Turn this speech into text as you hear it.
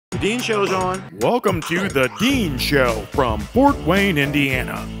Dean Show's on. Welcome to The Dean Show from Fort Wayne,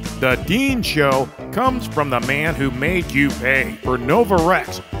 Indiana. The Dean Show comes from the man who made you pay for Nova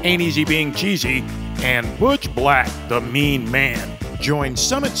Rex, Ain't Easy Being Cheesy, and Butch Black, the Mean Man. Join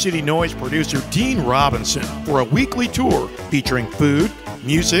Summit City Noise producer Dean Robinson for a weekly tour featuring food,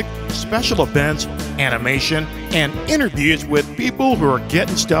 music, special events, animation, and interviews with people who are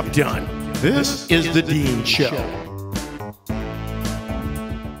getting stuff done. This is The Dean Show.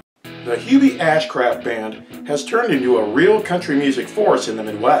 The Hubie Ashcraft Band has turned into a real country music force in the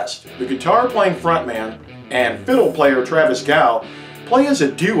Midwest. The guitar-playing frontman and fiddle player Travis Gow play as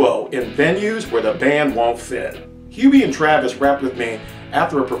a duo in venues where the band won't fit. Hubie and Travis rapped with me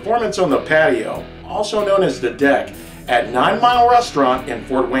after a performance on the patio, also known as The Deck, at 9 Mile Restaurant in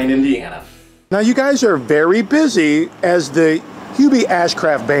Fort Wayne, Indiana. Now you guys are very busy as the Hubie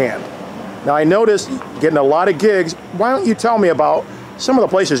Ashcraft Band. Now I noticed getting a lot of gigs. Why don't you tell me about some of the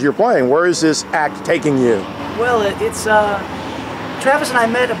places you're playing? Where is this act taking you? Well, it's Travis and I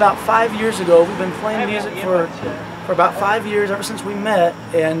met about 5 years ago. We've been playing music for about 5 years, ever since we met.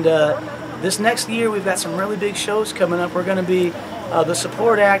 And this next year we've got some really big shows coming up. We're going to be the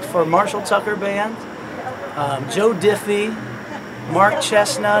support act for Marshall Tucker Band, Joe Diffie, Mark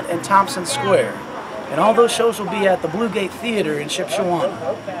Chestnut, and Thompson Square. And all those shows will be at the Blue Gate Theater in Shipshewana.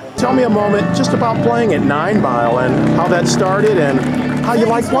 Tell me a moment just about playing at 9 Mile and how that started and how you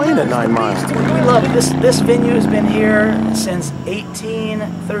like playing at 9 Mile. We love it. This venue has been here since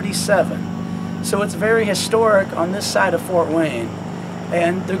 1837. So it's very historic on this side of Fort Wayne.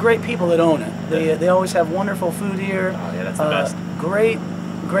 And they're great people that own it. They always have wonderful food here. Oh, yeah, that's the best.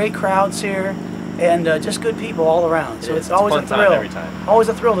 Great crowds here. And just good people all around. So it's always a thrill. Every time. Always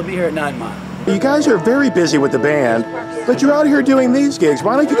a thrill to be here at 9 Mile. You guys are very busy with the band, but you're out here doing these gigs.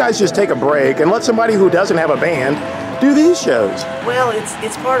 Why don't you guys just take a break and let somebody who doesn't have a band do these shows? Well,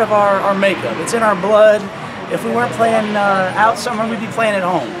 it's part of our makeup. It's in our blood. If we weren't playing out somewhere, we'd be playing at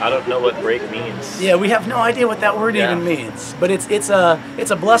home. I don't know what break means. Yeah, we have no idea what that word even means. But it's a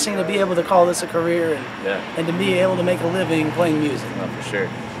blessing to be able to call this a career and to be able to make a living playing music. Oh, for sure.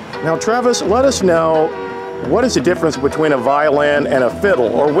 Now, Travis, let us know, what is the difference between a violin and a fiddle?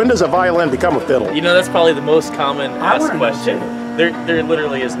 Or when does a violin become a fiddle? You know, that's probably the most common asked question. There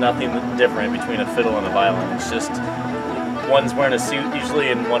literally is nothing different between a fiddle and a violin. It's just one's wearing a suit usually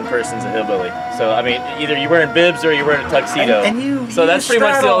and one person's a hillbilly. So, I mean, either you're wearing bibs or you're wearing a tuxedo. So that's pretty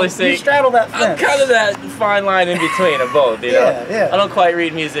much the only thing. You straddle that fence. I'm kind of that fine line in between of both, you know? Yeah. I don't quite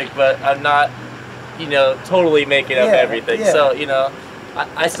read music, but I'm not, you know, totally making up everything. Yeah. So, you know,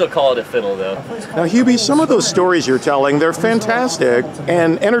 I still call it a fiddle, though. Now, Hubie, some of those stories you're telling, they're fantastic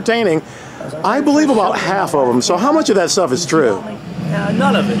and entertaining. I believe about half of them, so how much of that stuff is true?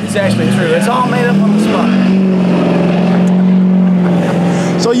 None of it is actually true. It's all made up on the spot.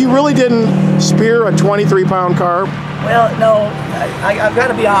 So you really didn't spear a 23-pound carp? Well, no, I've got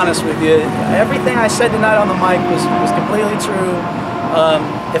to be honest with you. Everything I said tonight on the mic was completely true.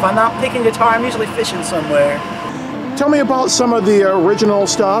 If I'm not picking guitar, I'm usually fishing somewhere. Tell me about some of the original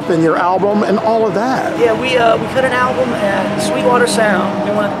stuff and your album and all of that. Yeah, we cut an album at Sweetwater Sound.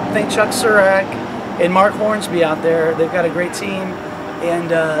 We want to thank Chuck Surak and Mark Hornsby out there. They've got a great team,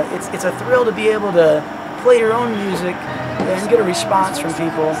 and it's a thrill to be able to play your own music and get a response from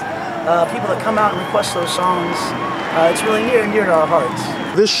people. People that come out and request those songs. It's really near and dear to our hearts.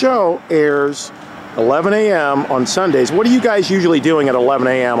 This show airs 11 a.m. on Sundays. What are you guys usually doing at 11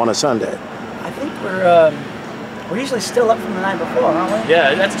 a.m. on a Sunday? I think we're usually still up from the night before, aren't we?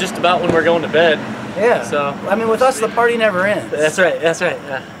 Yeah, that's just about when we're going to bed. Yeah. So I mean, with us, the party never ends. That's right.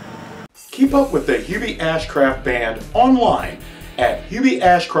 Yeah. Keep up with the Hubie Ashcraft Band online at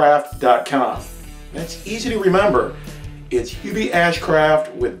hubieashcraft.com. That's easy to remember. It's Hubie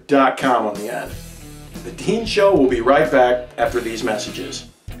Ashcraft with .com on the end. The Dean Show will be right back after these messages.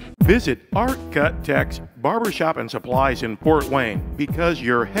 Visit Art Cut Tech's Barbershop and Supplies in Fort Wayne because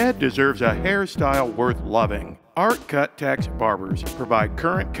your head deserves a hairstyle worth loving. Art Cut Tech's barbers provide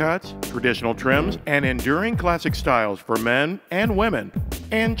current cuts, traditional trims, and enduring classic styles for men and women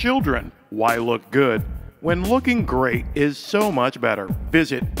and children. Why look good when looking great is so much better?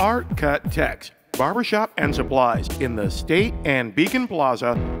 Visit Art Cut Tech's Barbershop and Supplies in the State and Beacon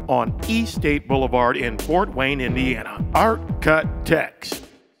Plaza on East State Boulevard in Fort Wayne, Indiana. Art Cut Tech's.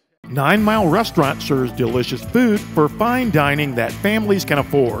 9 Mile Restaurant serves delicious food for fine dining that families can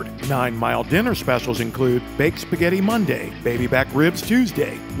afford. 9 Mile dinner specials include baked spaghetti Monday, baby back ribs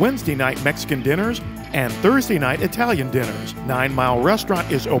Tuesday, Wednesday night Mexican dinners, and Thursday night Italian dinners. 9 Mile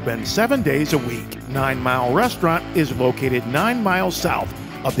Restaurant is open 7 days a week. 9 Mile Restaurant is located 9 miles south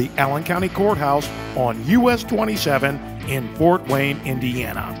of the Allen County Courthouse on US 27 in Fort Wayne,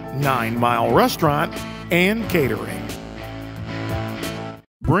 Indiana. 9 Mile Restaurant and Catering.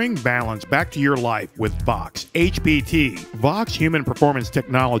 Bring balance back to your life with Vox HPT. Vox Human Performance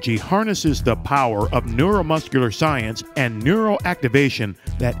Technology harnesses the power of neuromuscular science and neuroactivation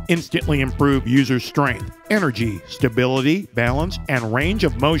that instantly improve user strength, energy, stability, balance, and range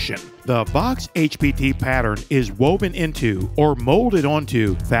of motion. The Vox HPT pattern is woven into or molded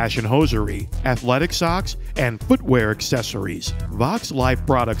onto fashion hosiery, athletic socks, and footwear accessories. Vox Life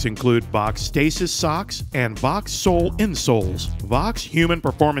products include Vox Stasis socks and Vox Sole insoles. Vox Human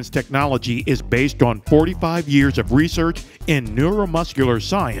Performance Technology is based on 45 years of research in neuromuscular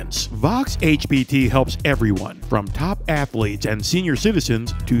science. Vox HPT helps everyone, from top athletes and senior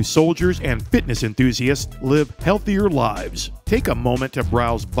citizens to soldiers and fitness enthusiasts, live healthier lives. Take a moment to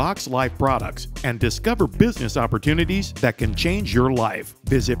browse Vox Life products and discover business opportunities that can change your life.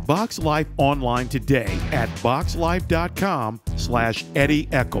 Visit Vox Life online today at voxlife.com/Eddie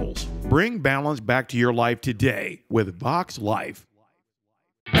Eccles. Bring balance back to your life today with Vox Life.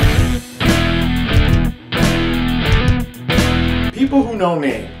 People who know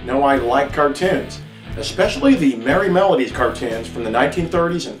me know I like cartoons, especially the Merrie Melodies cartoons from the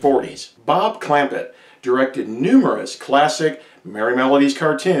 1930s and 40s. Bob Clampett directed numerous classic Merrie Melodies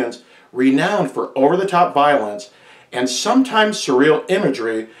cartoons renowned for over-the-top violence and sometimes surreal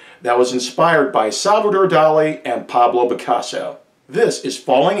imagery that was inspired by Salvador Dali and Pablo Picasso. This is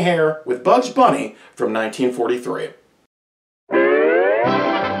Falling Hair with Bugs Bunny from 1943.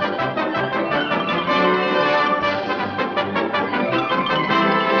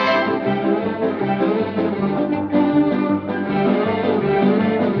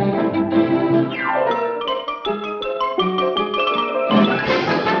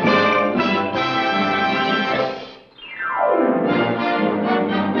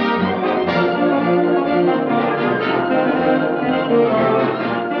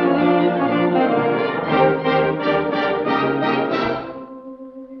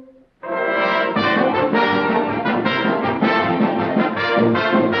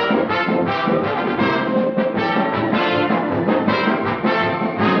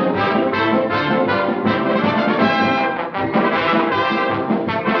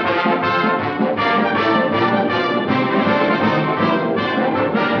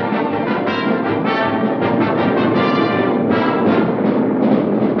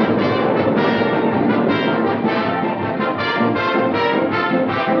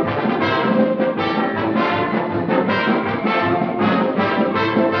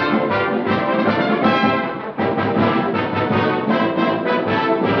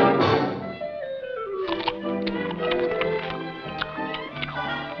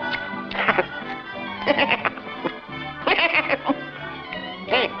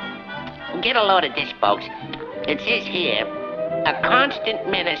 Get a load of this, folks. It says here, a constant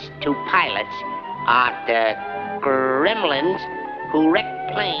menace to pilots are the gremlins who wreck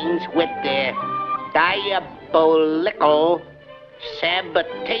planes with their diabolical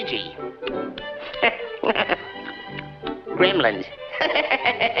sabotage. Gremlins.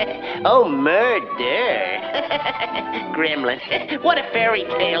 Oh, murder. Gremlins. What a fairy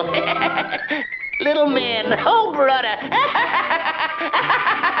tale. Little man. Oh, brother.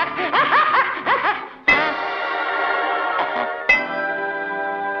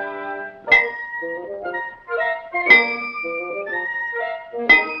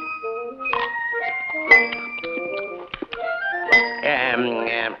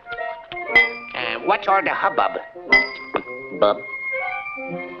 What's all the hubbub? Bub?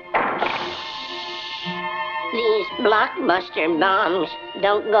 These blockbuster bombs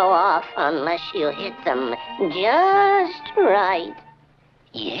don't go off unless you hit them just right.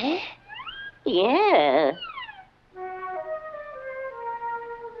 Yeah? Yeah.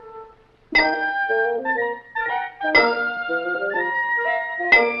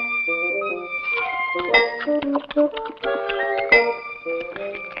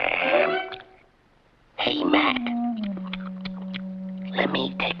 Hey, Matt. Let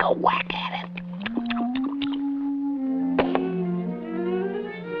me take a whack at it.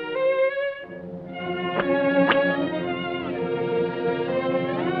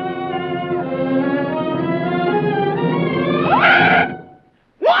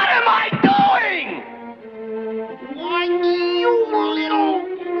 What am I doing? Why, you little...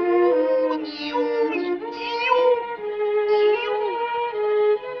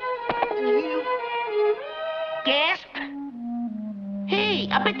 Gasp? Hey,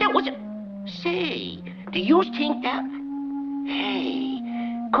 I bet that was a... Say, do you think that... Hey,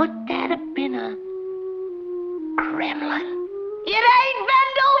 could that have been a... Gremlin? It ain't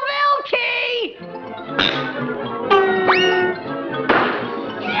Vendelville, Key!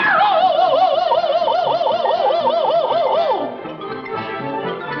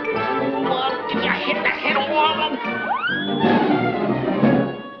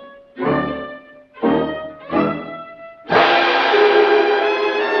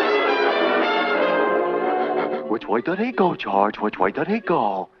 way did he go, George? Which way did he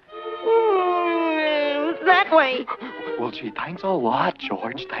go? That way. Well, gee, thanks a lot,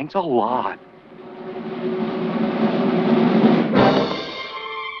 George. Thanks a lot.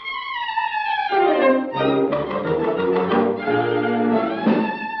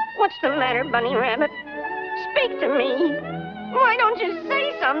 What's the matter, Bunny Rabbit? Speak to me. Why don't you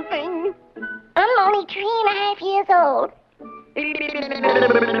say something? I'm only 3.5 years old.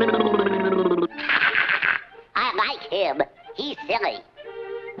 I like him. He's silly.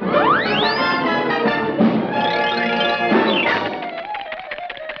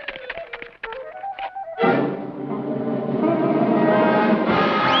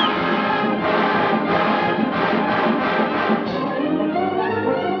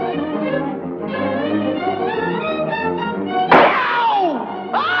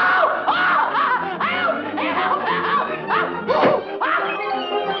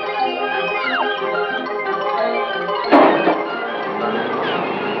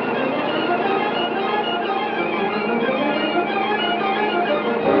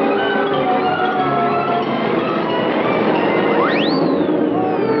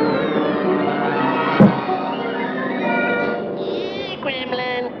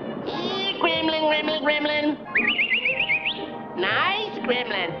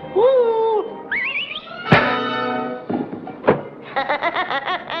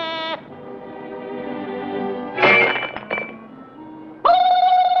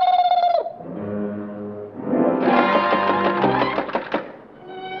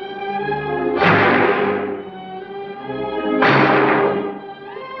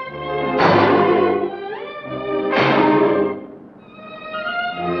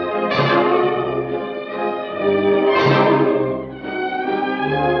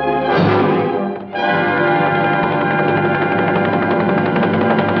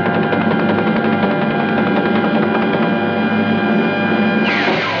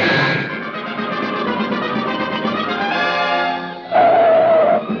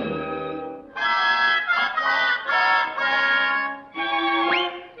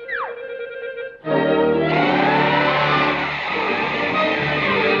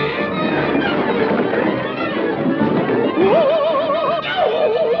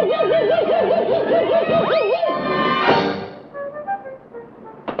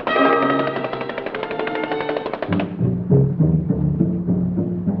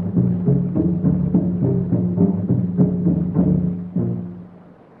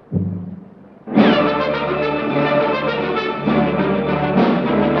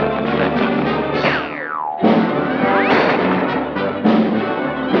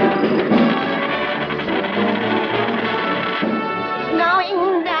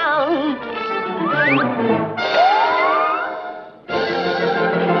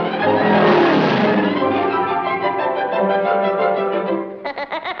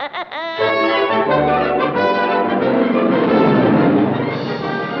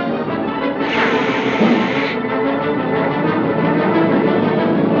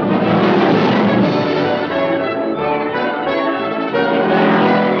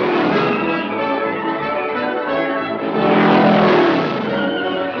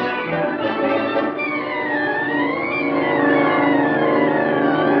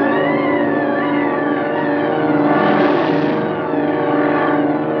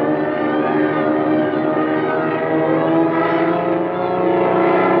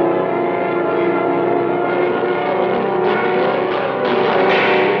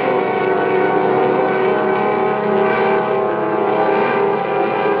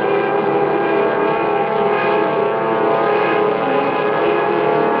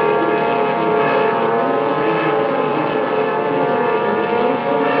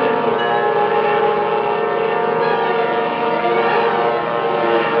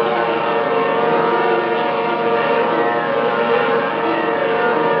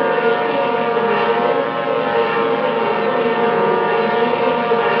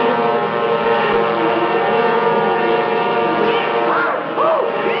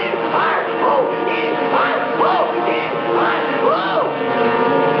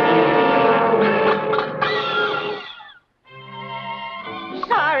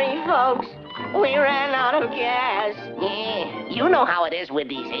 You know how it is with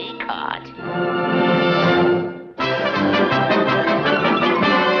these A-cards.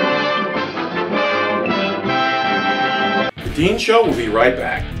 The Dean Show will be right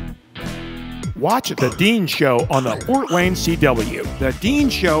back. Watch The Dean Show on the Fort Wayne CW. The Dean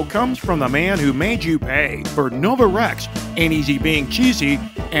Show comes from the man who made you pay for Nova Rex, Ain't Easy Being Cheesy,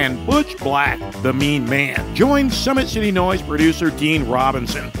 and Butch Black, the Mean Man. Join Summit City Noise producer Dean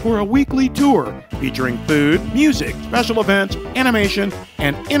Robinson for a weekly tour featuring food, music, special events, animation,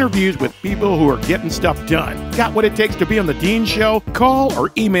 and interviews with people who are getting stuff done. Got what it takes to be on The Dean Show? Call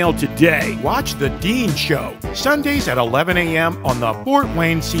or email today. Watch The Dean Show, Sundays at 11 a.m. on the Fort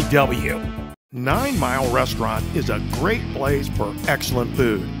Wayne CW. 9 Mile Restaurant is a great place for excellent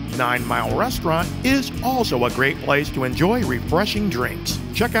food. 9 Mile Restaurant is also a great place to enjoy refreshing drinks.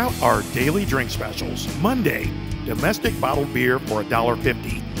 Check out our daily drink specials. Monday, domestic bottled beer for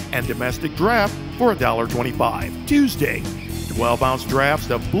 $1.50 and domestic draft for $1.25. Tuesday, 12-ounce drafts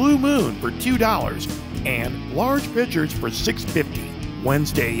of Blue Moon for $2 and large pitchers for $6.50.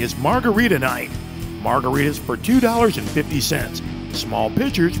 Wednesday is Margarita Night. Margaritas for $2.50. Small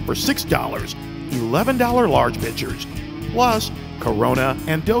pitchers for $6, $11 large pitchers, plus Corona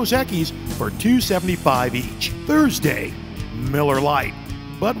and Dos Equis for $2.75 each. Thursday, Miller Lite,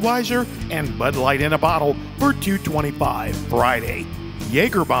 Budweiser, and Bud Light in a bottle for $2.25. Friday,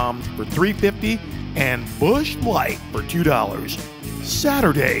 Jaeger Bombs for $3.50 and Busch Light for $2.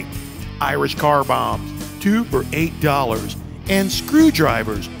 Saturday, Irish Car Bombs, 2 for $8, and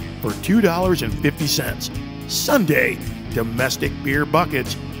Screwdrivers for $2.50. Sunday, domestic beer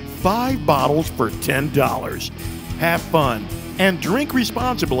buckets, 5 bottles for $10. Have fun and drink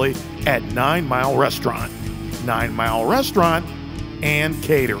responsibly at 9 Mile Restaurant. 9 Mile Restaurant and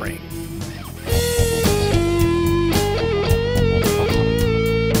Catering.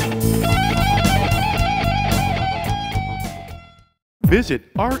 Visit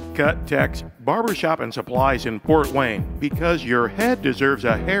Art Cut Tech's Barbershop and Supplies in Fort Wayne because your head deserves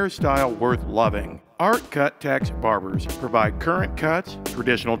a hairstyle worth loving. Art Cut Tech's barbers provide current cuts,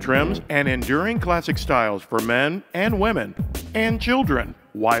 traditional trims, and enduring classic styles for men and women and children.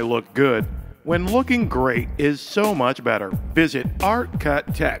 Why look good when looking great is so much better? Visit Art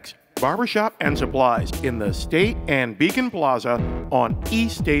Cut Tech's Barbershop and Supplies in the State and Beacon Plaza on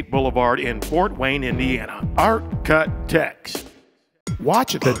East State Boulevard in Fort Wayne, Indiana. Art Cut Tech's.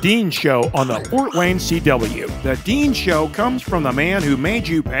 Watch The Dean Show on the Fort Wayne CW. The Dean Show comes from the man who made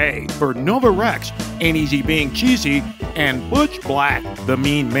you pay for Nova Rex, Ain't Easy Being Cheesy, and Butch Black, the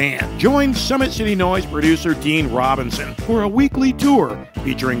Mean Man. Join Summit City Noise producer Dean Robinson for a weekly tour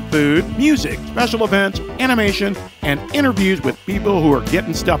featuring food, music, special events, animation, and interviews with people who are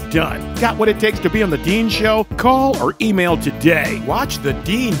getting stuff done. Got what it takes to be on The Dean Show? Call or email today. Watch The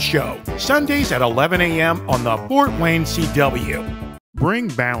Dean Show, Sundays at 11 a.m. on the Fort Wayne CW. Bring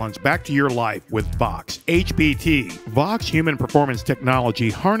balance back to your life with Vox HPT. Vox Human Performance Technology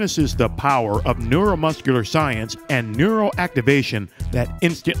harnesses the power of neuromuscular science and neuroactivation that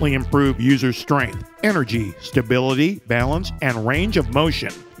instantly improve user strength, energy, stability, balance, and range of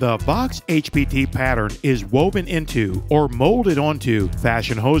motion. The Vox HPT pattern is woven into or molded onto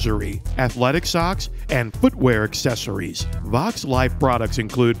fashion hosiery, athletic socks, and footwear accessories. Vox Life products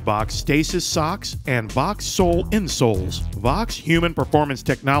include Vox Stasis socks and Vox Sole insoles. Vox Human Performance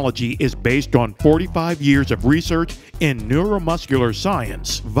Technology is based on 45 years of research in neuromuscular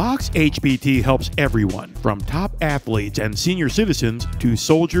science. Vox HPT helps everyone, from top athletes and senior citizens to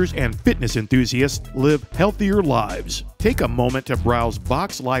soldiers and fitness enthusiasts, live healthier lives. Take a moment to browse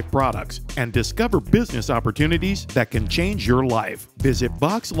Vox Life products and discover business opportunities that can change your life. Visit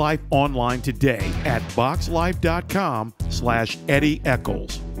Vox Life online today at voxlife.com/Eddie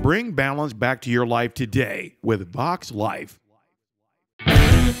Eccles. Bring balance back to your life today with Vox Life.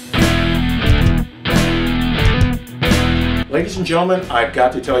 Ladies and gentlemen, I've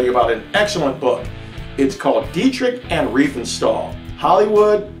got to tell you about an excellent book. It's called Dietrich and Riefenstahl,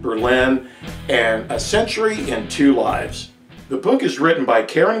 Hollywood, Berlin, and A Century in Two Lives. The book is written by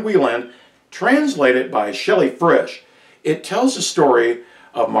Karen Wieland, translated by Shelley Frisch. It tells the story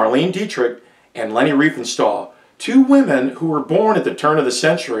of Marlene Dietrich and Leni Riefenstahl, two women who were born at the turn of the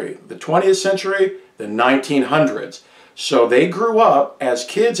century, the 20th century, the 1900s. So they grew up as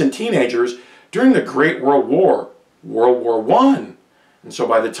kids and teenagers during the Great World War, World War I. And so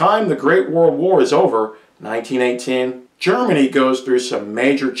by the time the Great World War is over, 1918, Germany goes through some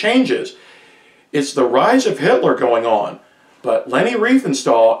major changes. It's the rise of Hitler going on, but Leni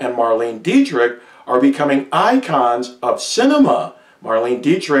Riefenstahl and Marlene Dietrich are becoming icons of cinema. Marlene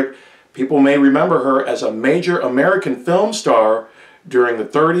Dietrich, people may remember her as a major American film star during the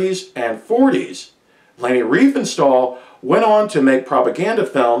 30s and 40s. Leni Riefenstahl went on to make propaganda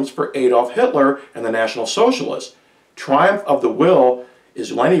films for Adolf Hitler and the National Socialists. Triumph of the Will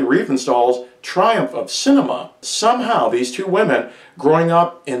is Leni Riefenstahl's triumph of cinema. Somehow these two women, growing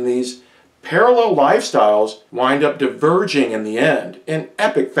up in these parallel lifestyles, wind up diverging in the end in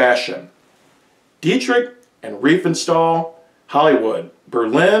epic fashion. Dietrich and Riefenstahl, Hollywood,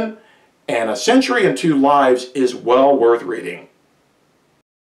 Berlin, and A Century in Two Lives is well worth reading.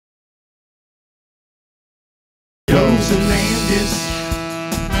 of Landis.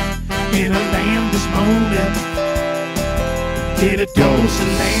 In a Landis moment. Get a dose of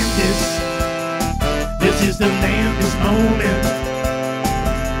Landis. This is the Landis Moment.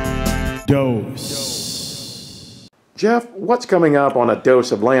 Dose. Jeff, what's coming up on A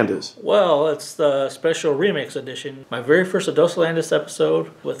Dose of Landis? Well, it's the special remix edition. My very first A Dose of Landis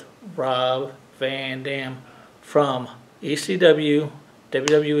episode with Rob Van Dam from ECW,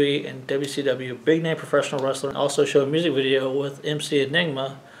 WWE, and WCW. Big name professional wrestler. Also showed a music video with MC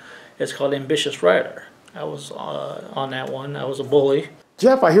Enigma. It's called Ambitious Rider. I was on that one. I was a bully.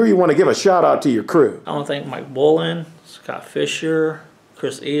 Jeff, I hear you want to give a shout out to your crew. I want to thank Mike Bolin, Scott Fisher,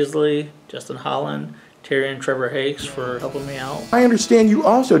 Chris Easley, Justin Holland, Terry and Trevor Hakes for helping me out. I understand you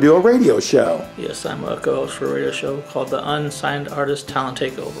also do a radio show. Yes, I'm a co-host for a radio show called the Unsigned Artist Talent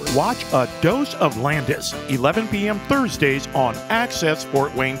Takeover. Watch A Dose of Landis, 11 p.m. Thursdays on Access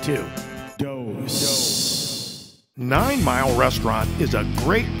Fort Wayne 2. Dose. 9 Mile Restaurant is a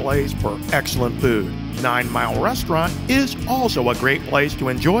great place for excellent food. 9 Mile Restaurant is also a great place to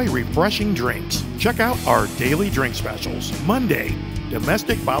enjoy refreshing drinks. Check out our daily drink specials. Monday,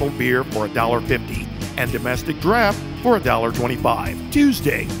 domestic bottled beer for $1.50 and domestic draft for $1.25.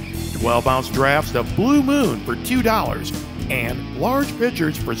 Tuesday, 12-ounce drafts of Blue Moon for $2 and large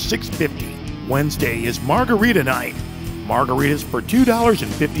pitchers for $6.50. Wednesday is Margarita Night. Margaritas for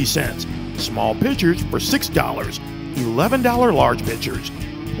 $2.50. Small pitchers for $6, $11 large pitchers,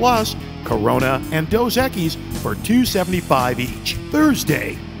 plus Corona and Dos Equis for $2.75 each.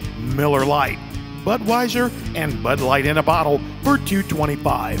 Thursday, Miller Lite, Budweiser, and Bud Light in a bottle for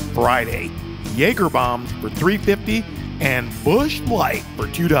 $2.25. Friday, Jaeger Bombs for $3.50 and Busch Light for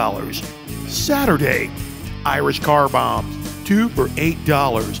 $2. Saturday, Irish Car Bombs, 2 for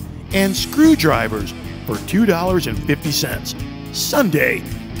 $8, and Screwdrivers for $2.50. Sunday,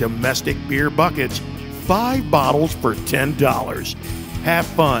 domestic beer buckets, 5 bottles for $10. Have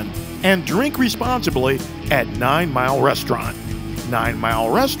fun and drink responsibly at 9 Mile Restaurant. 9 Mile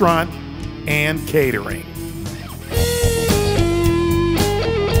Restaurant and Catering.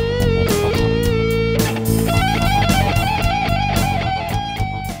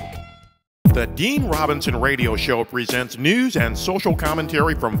 The Dean Robinson Radio Show presents news and social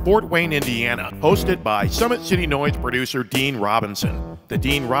commentary from Fort Wayne, Indiana, hosted by Summit City Noise producer Dean Robinson. The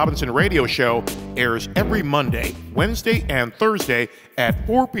Dean Robinson Radio Show airs every Monday, Wednesday, and Thursday at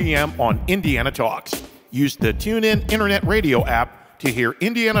 4 p.m. on Indiana Talks. Use the TuneIn Internet Radio app to hear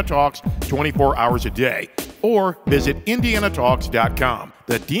Indiana Talks 24 hours a day, or visit indianatalks.com.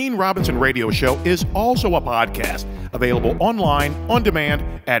 The Dean Robinson Radio Show is also a podcast, available online, on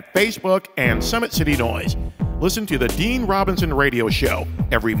demand, at Facebook and Summit City Noise. Listen to the Dean Robinson Radio Show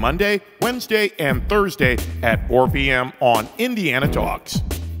every Monday, Wednesday, and Thursday at 4 p.m. on Indiana Talks.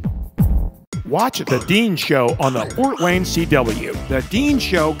 Watch The Dean Show on the Fort Wayne CW. The Dean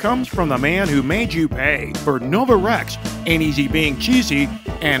Show comes from the man who made you pay for Nova Rex, Ain't Easy Being Cheesy,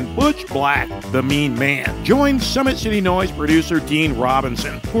 and Butch Black, the Mean Man. Join Summit City Noise producer Dean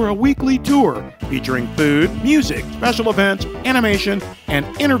Robinson for a weekly tour featuring food, music, special events, animation, and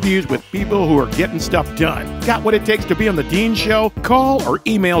interviews with people who are getting stuff done. Got what it takes to be on The Dean Show? Call or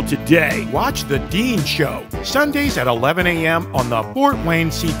email today. Watch The Dean Show, Sundays at 11 a.m. on the Fort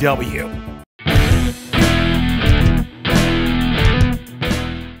Wayne CW.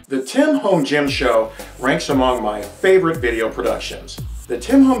 The Tim Home Gym Show ranks among my favorite video productions. The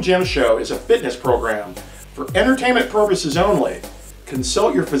Tim Home Gym Show is a fitness program for entertainment purposes only.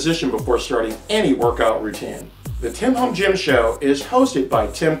 Consult your physician before starting any workout routine. The Tim Home Gym Show is hosted by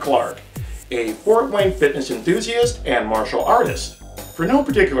Tim Clark, a Fort Wayne fitness enthusiast and martial artist. For no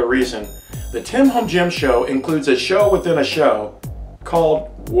particular reason, the Tim Home Gym Show includes a show within a show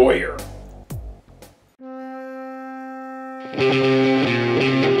called Warrior.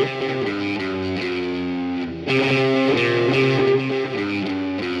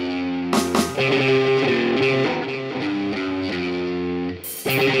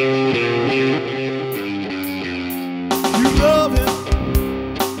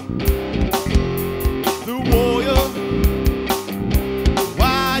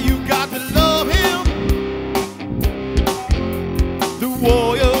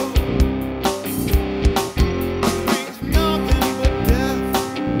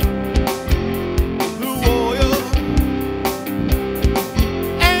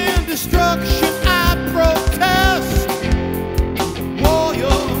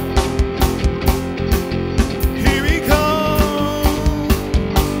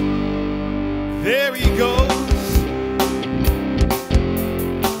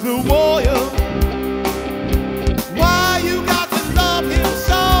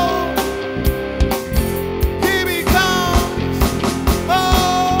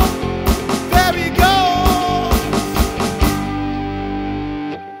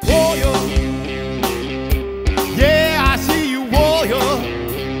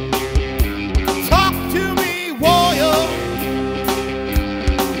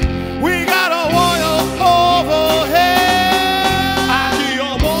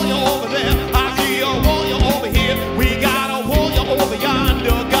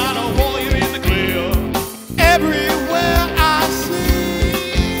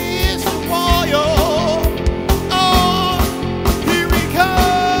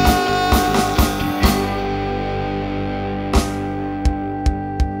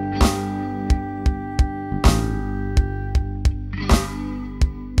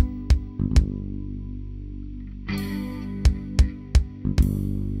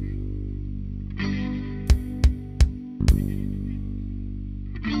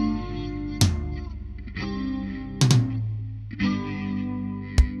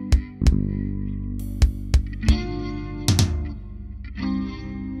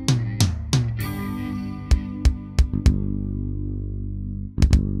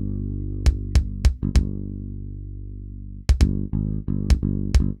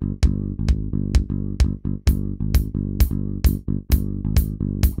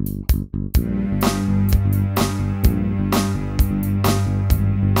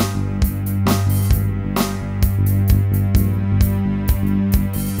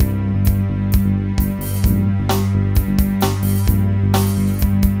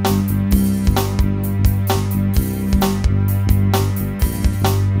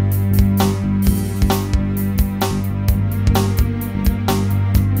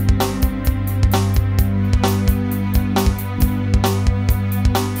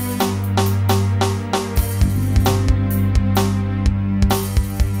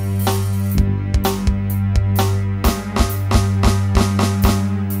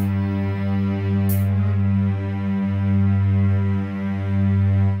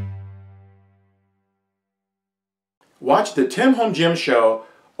 Watch the Tim Home Gym Show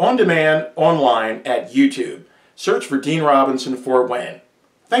on demand online at YouTube. Search for Dean Robinson Fort Wayne.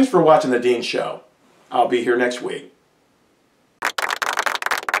 Thanks for watching The Dean Show. I'll be here next week.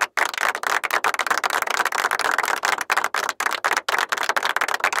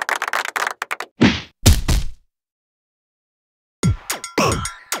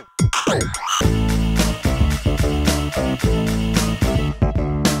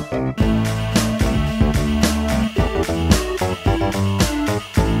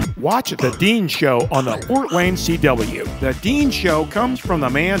 Watch The Dean Show on the Fort Wayne CW. The Dean Show comes from the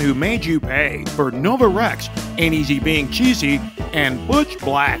man who made you pay for Nova Rex, Ain't Easy Being Cheesy, and Butch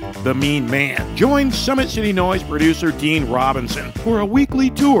Black, the Mean Man. Join Summit City Noise producer Dean Robinson for a weekly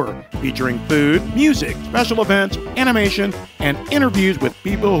tour featuring food, music, special events, animation, and interviews with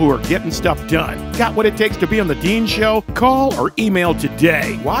people who are getting stuff done. Got what it takes to be on The Dean Show? Call or email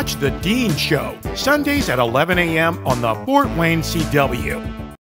today. Watch The Dean Show, Sundays at 11 a.m. on the Fort Wayne CW.